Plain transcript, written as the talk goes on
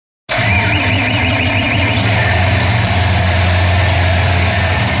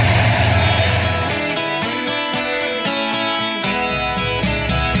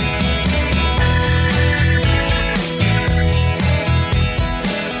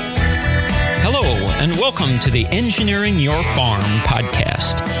and welcome to the Engineering Your Farm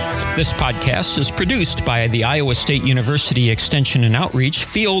podcast. This podcast is produced by the Iowa State University Extension and Outreach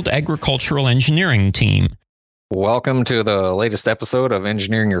Field Agricultural Engineering Team. Welcome to the latest episode of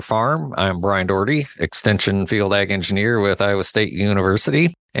Engineering Your Farm. I'm Brian Doherty, Extension Field Ag Engineer with Iowa State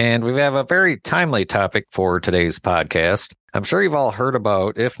University, and we have a very timely topic for today's podcast. I'm sure you've all heard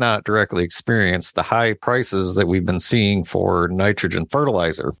about, if not directly experienced, the high prices that we've been seeing for nitrogen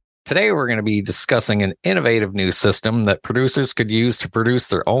fertilizer. Today, we're going to be discussing an innovative new system that producers could use to produce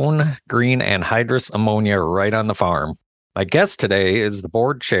their own green anhydrous ammonia right on the farm. My guest today is the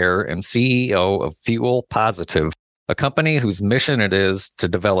board chair and CEO of Fuel Positive, a company whose mission it is to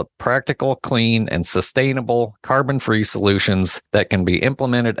develop practical, clean, and sustainable carbon-free solutions that can be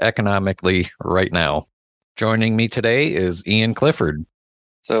implemented economically right now. Joining me today is Ian Clifford.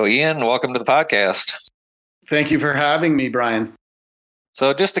 So, Ian, welcome to the podcast. Thank you for having me, Brian.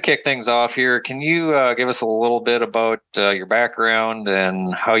 So just to kick things off here, can you give us a little bit about your background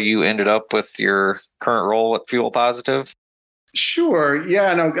and how you ended up with your current role at Fuel Positive? Sure.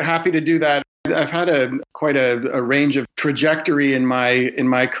 Yeah, no, happy to do that. I've had quite a range of trajectory in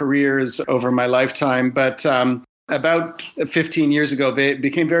my careers over my lifetime, but about 15 years ago, I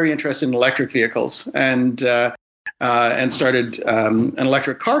became very interested in electric vehicles and started an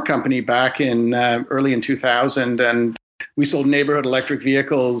electric car company back in early in 2000. And we sold neighborhood electric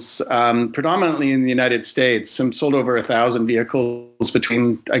vehicles predominantly in the United States, and sold over 1,000 vehicles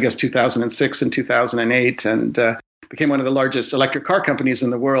between, I guess, 2006 and 2008, and became one of the largest electric car companies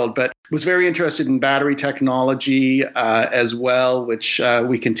in the world, but was very interested in battery technology as well, which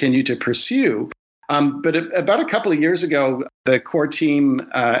we continue to pursue. But about a couple of years ago, the core team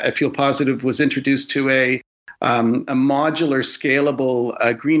at Fuel Positive was introduced to a modular, scalable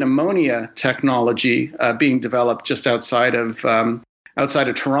green ammonia technology being developed just outside of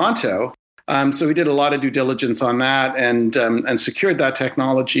Toronto. So we did a lot of due diligence on that and secured that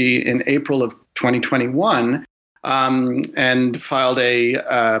technology in April of 2021, and filed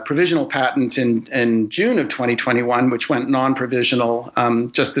a provisional patent in June of 2021, which went non-provisional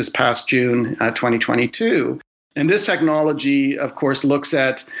just this past June 2022. And this technology, of course, looks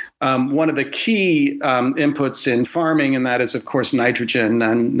at one of the key inputs in farming, and that is, of course, nitrogen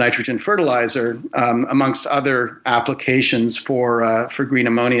and nitrogen fertilizer, amongst other applications for green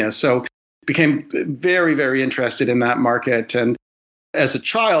ammonia. So became very, very interested in that market. And as a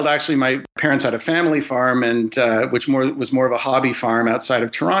child, actually, my parents had a family farm, and which was more of a hobby farm outside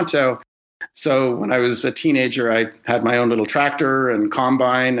of Toronto. So when I was a teenager, I had my own little tractor and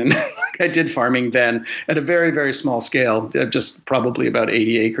combine, and I did farming then at a very, very small scale, just probably about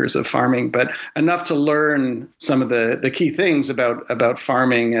 80 acres of farming, but enough to learn some of the key things about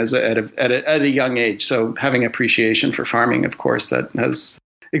farming at a young age. So having appreciation for farming, of course, that has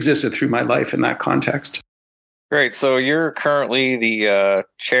existed through my life in that context. Great. So you're currently the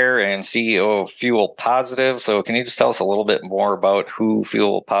chair and CEO of Fuel Positive. So can you just tell us a little bit more about who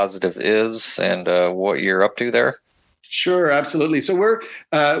Fuel Positive is and what you're up to there? Sure, absolutely. So we're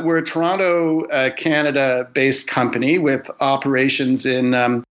a Toronto, Canada-based company with operations in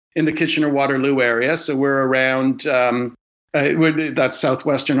the Kitchener-Waterloo area. So we're around that's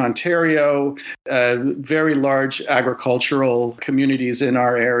southwestern Ontario. Very large agricultural communities in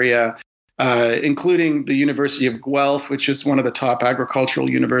our area. Including the University of Guelph, which is one of the top agricultural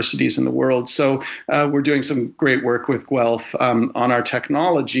universities in the world. So we're doing some great work with Guelph on our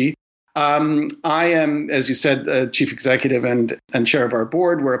technology. I am, as you said, chief executive and chair of our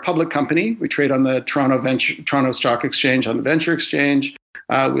board. We're a public company. We trade on the Toronto Stock Exchange, on the Venture Exchange.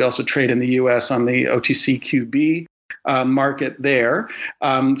 We also trade in the U.S. on the OTCQB market there.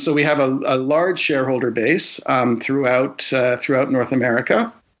 So we have a large shareholder base throughout North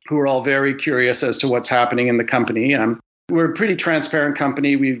America, who are all very curious as to what's happening in the company. We're a pretty transparent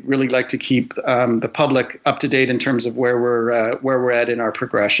company. We really like to keep the public up to date in terms of where we're at in our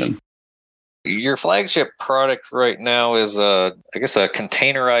progression. Your flagship product right now is a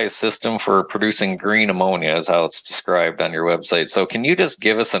containerized system for producing green ammonia, is how it's described on your website. So can you just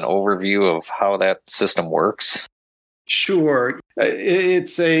give us an overview of how that system works? Sure.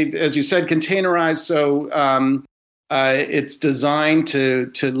 It's as you said, containerized. So it's designed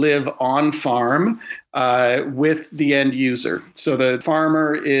to live on farm with the end user. So the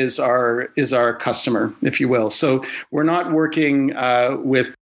farmer is our customer, if you will. So we're not working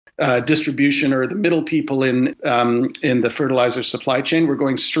with distribution or the middle people in the fertilizer supply chain. We're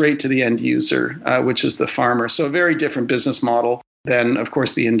going straight to the end user, which is the farmer. So a very different business model than, of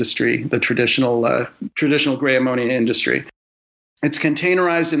course, the industry, the traditional gray ammonia industry. It's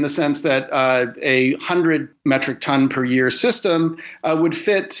containerized in the sense that a 100 metric ton per year system would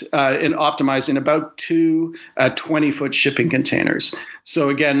fit and optimized in about two 20-foot shipping containers. So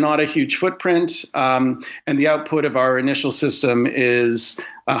again, not a huge footprint. And the output of our initial system is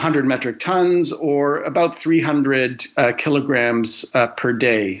 100 metric tons or about 300 kilograms per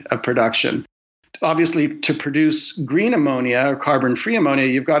day of production. Obviously, to produce green ammonia or carbon-free ammonia,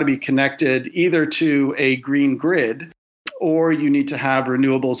 you've got to be connected either to a green grid, or you need to have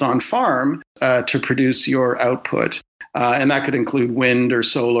renewables on farm to produce your output. And that could include wind or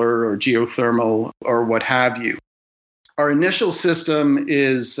solar or geothermal or what have you. Our initial system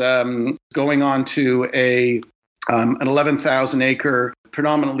is going on to an 11,000-acre,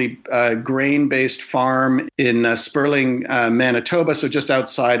 predominantly grain-based farm in Sperling, Manitoba, so just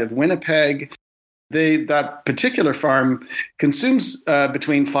outside of Winnipeg. That particular farm consumes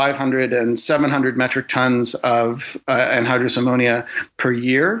between 500 and 700 metric tons of anhydrous ammonia per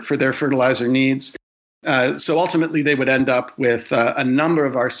year for their fertilizer needs. So ultimately, they would end up with a number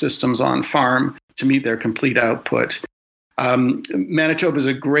of our systems on farm to meet their complete output. Manitoba is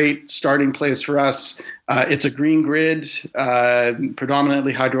a great starting place for us. It's a green grid,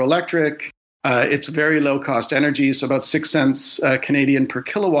 predominantly hydroelectric. It's very low-cost energy, so about 6 cents Canadian per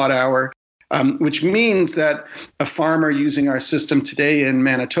kilowatt hour. Which means that a farmer using our system today in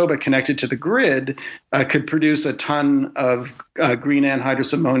Manitoba connected to the grid could produce a ton of green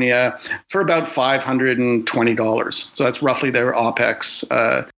anhydrous ammonia for about $520. So that's roughly their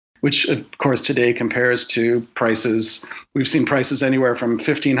OPEX, which of course today compares to prices. We've seen prices anywhere from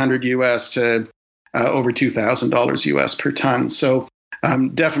 $1,500 US to over $2,000 US per ton. So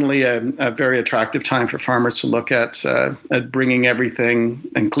definitely a very attractive time for farmers to look at bringing everything,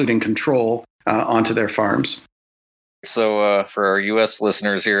 including control, onto their farms. So for our U.S.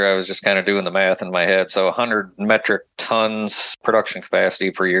 listeners here, I was just kind of doing the math in my head. So 100 metric tons production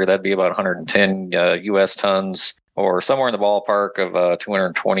capacity per year, that'd be about 110 U.S. tons, or somewhere in the ballpark of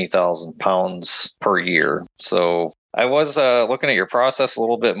 220,000 pounds per year. So I was looking at your process a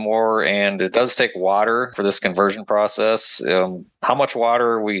little bit more, and it does take water for this conversion process. How much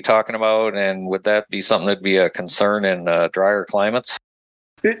water are we talking about, and would that be something that'd be a concern in drier climates?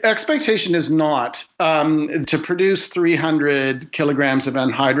 The expectation is not. To produce 300 kilograms of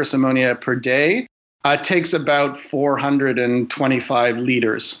anhydrous ammonia per day takes about 425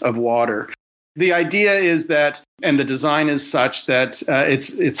 liters of water. The idea is that, and the design is such that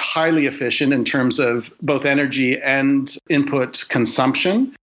it's highly efficient in terms of both energy and input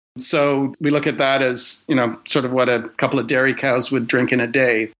consumption. So we look at that as, sort of what a couple of dairy cows would drink in a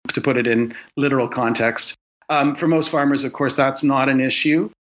day, to put it in literal context. For most farmers, of course, that's not an issue.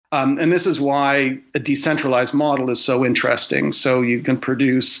 And this is why a decentralized model is so interesting. So you can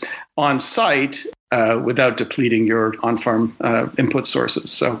produce on site without depleting your on-farm input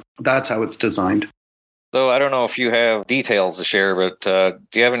sources. So that's how it's designed. So I don't know if you have details to share, but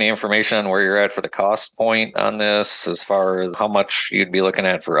do you have any information on where you're at for the cost point on this, as far as how much you'd be looking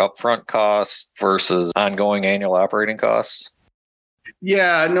at for upfront costs versus ongoing annual operating costs?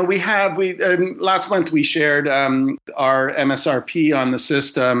 Yeah, no, we have. Last month we shared our MSRP on the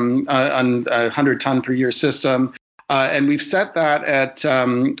system, on a 100-ton per year system. And we've set that at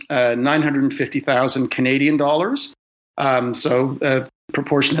 950,000 Canadian dollars. So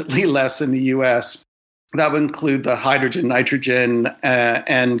proportionately less in the US. That would include the hydrogen, nitrogen,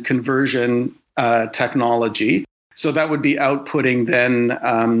 and conversion technology. So that would be outputting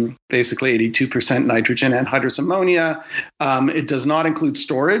then basically 82% nitrogen anhydrous ammonia. It does not include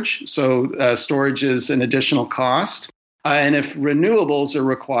storage. So storage is an additional cost. And if renewables are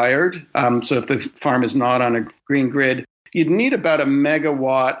required, so if the farm is not on a green grid, you'd need about a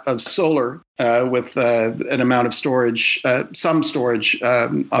megawatt of solar with an amount of storage, some storage,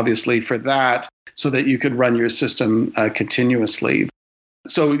 obviously, for that, so that you could run your system continuously.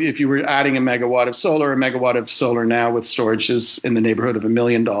 So if you were adding a megawatt of solar now with storage is in the neighborhood of $1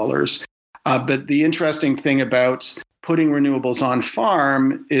 million. But the interesting thing about putting renewables on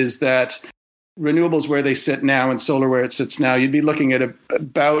farm is that renewables where they sit now and solar where it sits now, you'd be looking at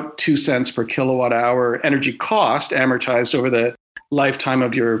about 2 cents per kilowatt hour energy cost amortized over the lifetime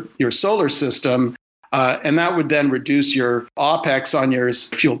of your solar system. And that would then reduce your OPEX on your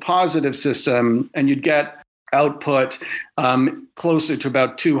fuel positive system, and you'd get output closer to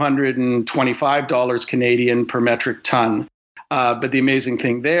about $225 Canadian per metric ton. But the amazing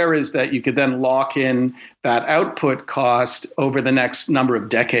thing there is that you could then lock in that output cost over the next number of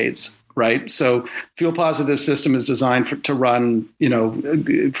decades, right? So fuel positive system is designed to run,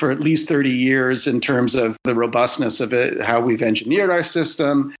 for at least 30 years in terms of the robustness of it, how we've engineered our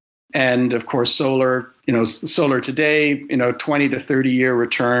system. And of course, solar, solar today, 20 to 30-year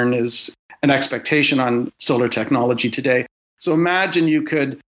return is an expectation on solar technology today. So imagine you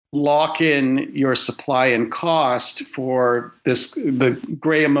could lock in your supply and cost for the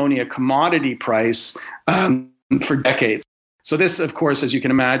gray ammonia commodity price for decades. So this, of course, as you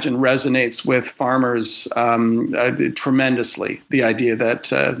can imagine, resonates with farmers tremendously. The idea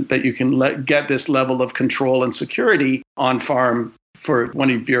that you can get this level of control and security on farm for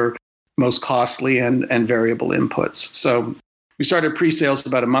one of your most costly and variable inputs. So we started pre-sales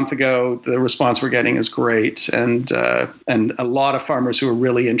about a month ago. The response we're getting is great, and a lot of farmers who are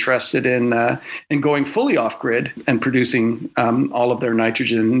really interested in going fully off-grid and producing all of their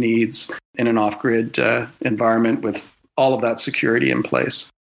nitrogen needs in an off-grid environment with all of that security in place.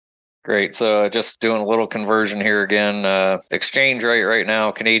 Great. So just doing a little conversion here again. Exchange rate right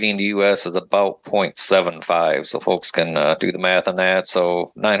now, Canadian to US is about 0.75. So folks can do the math on that.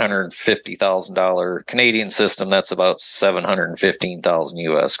 So $950,000 Canadian system, that's about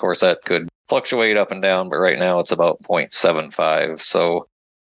 $715,000 US. Of course, that could fluctuate up and down, but right now it's about 0.75. So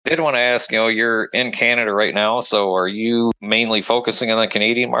I did want to ask, you're in Canada right now. So are you mainly focusing on the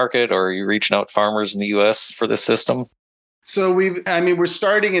Canadian market, or are you reaching out to farmers in the US for this system? So we're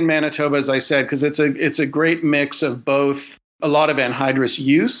starting in Manitoba, as I said, because it's a great mix of both a lot of anhydrous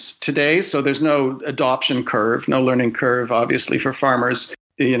use today. So there's no adoption curve, no learning curve, obviously, for farmers.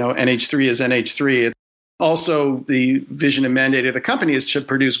 NH3 is NH3. Also, the vision and mandate of the company is to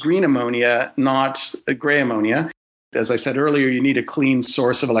produce green ammonia, not gray ammonia. As I said earlier, you need a clean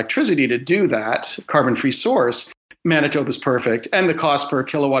source of electricity to do that, carbon-free source. Manitoba is perfect. And the cost per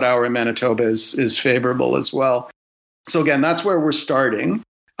kilowatt hour in Manitoba is favorable as well. So again, that's where we're starting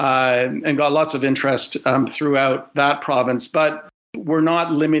and got lots of interest throughout that province. But we're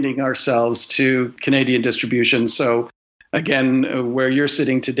not limiting ourselves to Canadian distribution. So again, where you're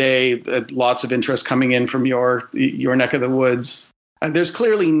sitting today, lots of interest coming in from your neck of the woods. There's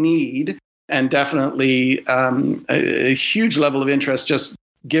clearly need and definitely a huge level of interest just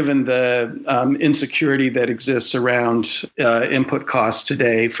given the insecurity that exists around input costs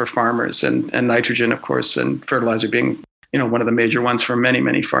today for farmers, and nitrogen, of course, and fertilizer being one of the major ones for many,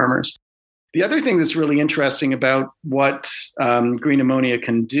 many farmers. The other thing that's really interesting about what green ammonia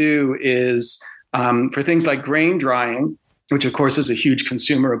can do is for things like grain drying, which of course is a huge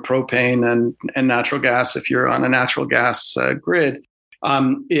consumer of propane and natural gas if you're on a natural gas grid,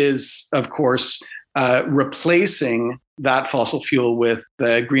 is of course replacing that fossil fuel with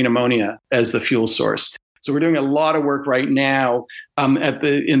the green ammonia as the fuel source. So we're doing a lot of work right now at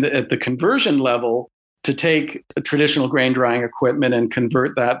the conversion level to take traditional grain drying equipment and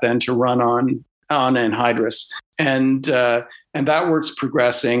convert that then to run on anhydrous. And that work's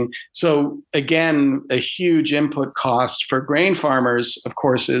progressing. So again, a huge input cost for grain farmers, of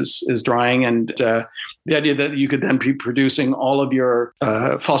course, is drying. And the idea that you could then be producing all of your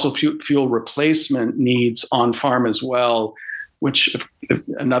fossil fuel replacement needs on farm as well, which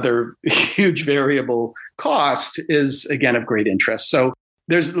another huge variable cost is, again, of great interest. So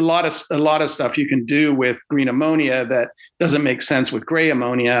there's a lot of stuff you can do with green ammonia that doesn't make sense with gray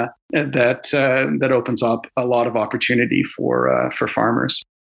ammonia that opens up a lot of opportunity for farmers.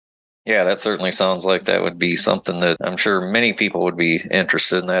 Yeah, that certainly sounds like that would be something that I'm sure many people would be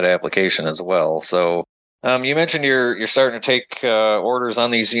interested in that application as well. So you mentioned you're starting to take orders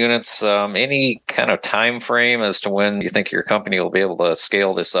on these units. Any kind of time frame as to when you think your company will be able to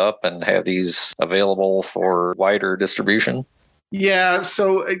scale this up and have these available for wider distribution? Yeah,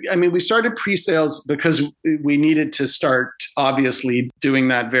 so we started pre-sales because we needed to start obviously doing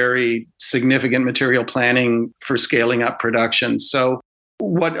that very significant material planning for scaling up production. So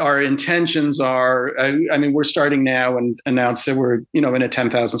what our intentions are, we're starting now and announce that we're, in a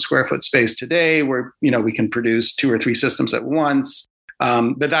 10,000 square foot space today where, we can produce 2 or 3 systems at once.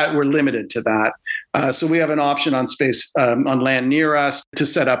 But that we're limited to that. So we have an option on space on land near us to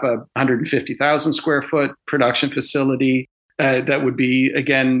set up a 150,000 square foot production facility. That would be,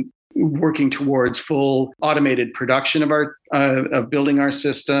 again, working towards full automated production of building our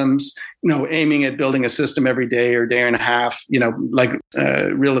systems, aiming at building a system every day or day and a half, like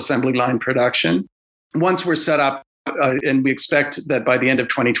real assembly line production. Once we're set up, and we expect that by the end of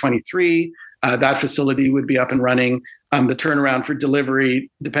 2023, that facility would be up and running. The turnaround for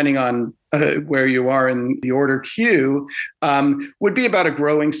delivery, depending on where you are in the order queue, would be about a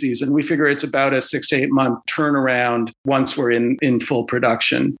growing season. We figure it's about a 6 to 8 month turnaround once we're in full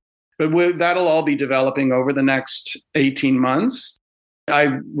production. But that'll all be developing over the next 18 months.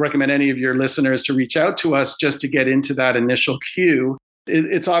 I recommend any of your listeners to reach out to us just to get into that initial queue.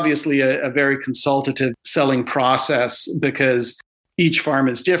 It's obviously a very consultative selling process because each farm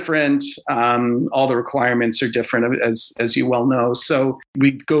is different. All the requirements are different, as you well know. So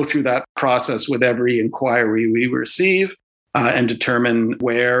we go through that process with every inquiry we receive and determine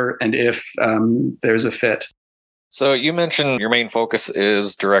where and if there's a fit. So you mentioned your main focus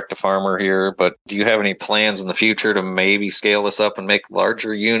is direct to farmer here, but do you have any plans in the future to maybe scale this up and make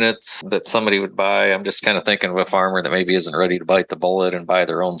larger units that somebody would buy? I'm just kind of thinking of a farmer that maybe isn't ready to bite the bullet and buy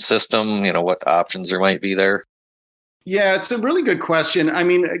their own system, what options there might be there. Yeah, it's a really good question. I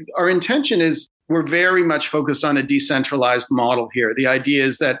mean, our intention is we're very much focused on a decentralized model here. The idea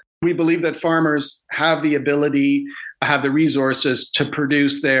is that we believe that farmers have the ability, have the resources to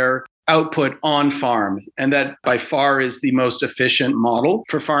produce their output on farm, and that by far is the most efficient model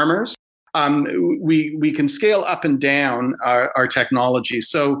for farmers. We can scale up and down our technology.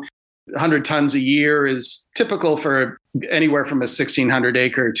 So 100 tons a year is typical for anywhere from a 1,600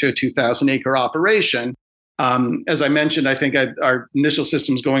 acre to a 2,000 acre operation. As I mentioned, I think our initial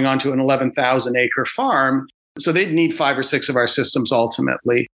system's going on to an 11,000 acre farm. So they'd need 5 or 6 of our systems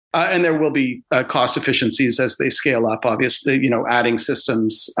ultimately. And there will be cost efficiencies as they scale up, obviously, adding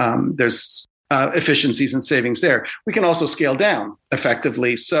systems. There's efficiencies and savings there. We can also scale down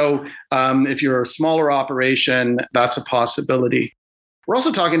effectively. So if you're a smaller operation, that's a possibility. We're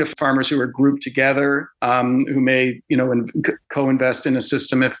also talking to farmers who are grouped together, who may, co-invest in a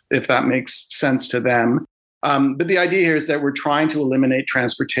system if that makes sense to them. But the idea here is that we're trying to eliminate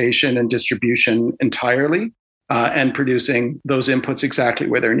transportation and distribution entirely. And producing those inputs exactly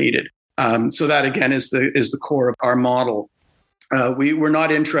where they're needed. So that again is the core of our model. We're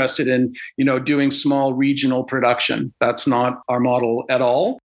not interested in doing small regional production. That's not our model at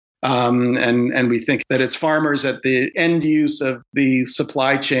all. And we think that it's farmers at the end use of the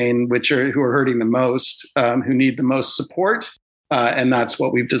supply chain who are hurting the most, who need the most support, and that's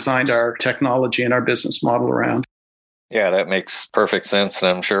what we've designed our technology and our business model around. Yeah, that makes perfect sense,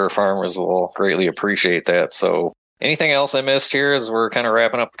 and I'm sure farmers will greatly appreciate that. So anything else I missed here as we're kind of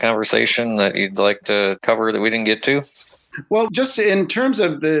wrapping up the conversation that you'd like to cover that we didn't get to? Well, just in terms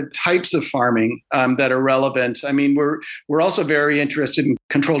of the types of farming that are relevant, I mean, we're also very interested in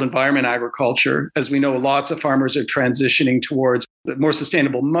controlled environment agriculture. As we know, lots of farmers are transitioning towards more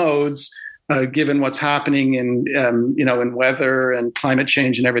sustainable modes, given what's happening in weather and climate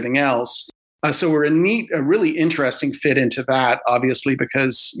change and everything else. So we're a really interesting fit into that, obviously,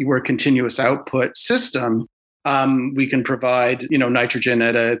 because we're a continuous output system. We can provide, nitrogen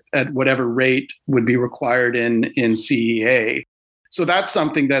at whatever rate would be required in CEA. So that's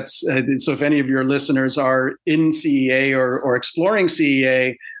something so if any of your listeners are in CEA or exploring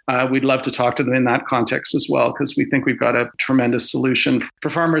CEA, we'd love to talk to them in that context as well, because we think we've got a tremendous solution for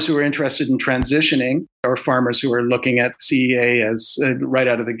farmers who are interested in transitioning or farmers who are looking at CEA as right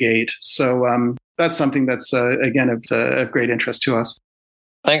out of the gate. So that's something that's, again, of great interest to us.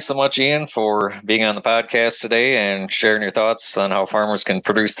 Thanks so much, Ian, for being on the podcast today and sharing your thoughts on how farmers can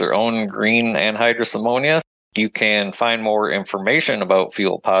produce their own green anhydrous ammonia. You can find more information about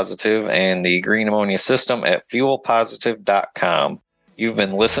Fuel Positive and the green ammonia system at fuelpositive.com. You've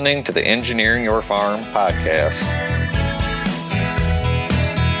been listening to the Engineering Your Farm podcast.